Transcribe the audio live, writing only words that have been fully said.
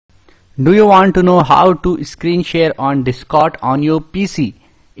Do you want to know how to screen share on Discord on your PC?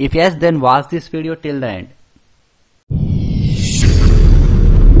 If yes, then watch this video till the end.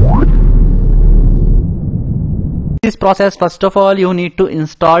 This process, first of all, you need to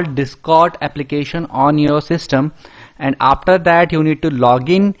install Discord application on your system, and after that you need to log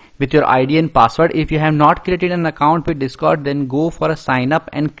in with your ID and password. If you have not created an account with Discord, then go for a sign up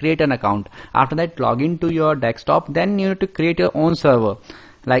and create an account. After that, log in to your desktop. Then you need to create your own server.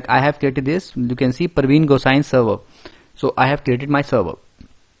 Like I have created this, you can see Parveen Gosain server. So I have created my server.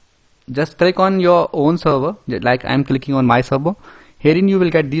 Just click on your own server, like I am clicking on my server. Herein you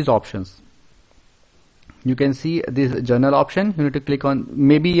will get these options. You can see this journal option. You need to click on,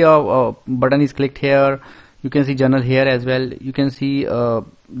 maybe your button is clicked here. You can see journal here as well. You can see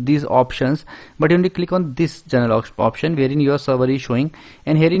these options, but you need to click on this journal option wherein your server is showing,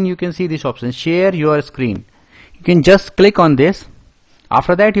 and herein you can see this option, share your screen. You can just click on this.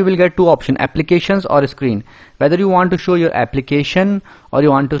 After that you will get two options, applications or screen. Whether you want to show your application or you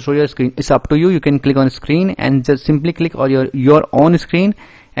want to show your screen, it's up to you. You can click on screen and just simply click on your own screen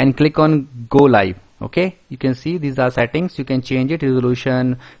and click on go live. Okay, you can see these are settings. You can change it,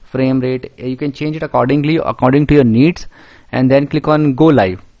 resolution, frame rate. You can change it accordingly according to your needs, and then click on go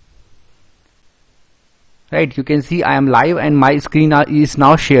live. Right, you can see I am live and my screen is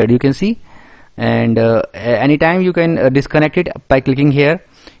now shared. You can see, and anytime you can disconnect it by clicking here.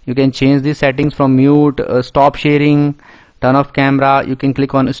 You can change these settings from mute, stop sharing, turn off camera. You can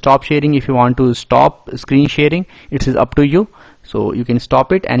click on stop sharing if you want to stop screen sharing. It is up to you, so you can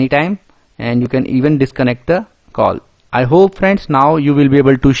stop it anytime, and you can even disconnect the call. I hope, friends, now you will be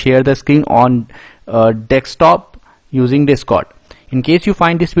able to share the screen on desktop using Discord. In case you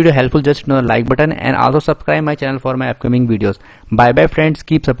find this video helpful, just hit the like button and also subscribe my channel for my upcoming videos. Bye bye, friends,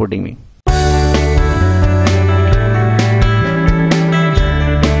 keep supporting me.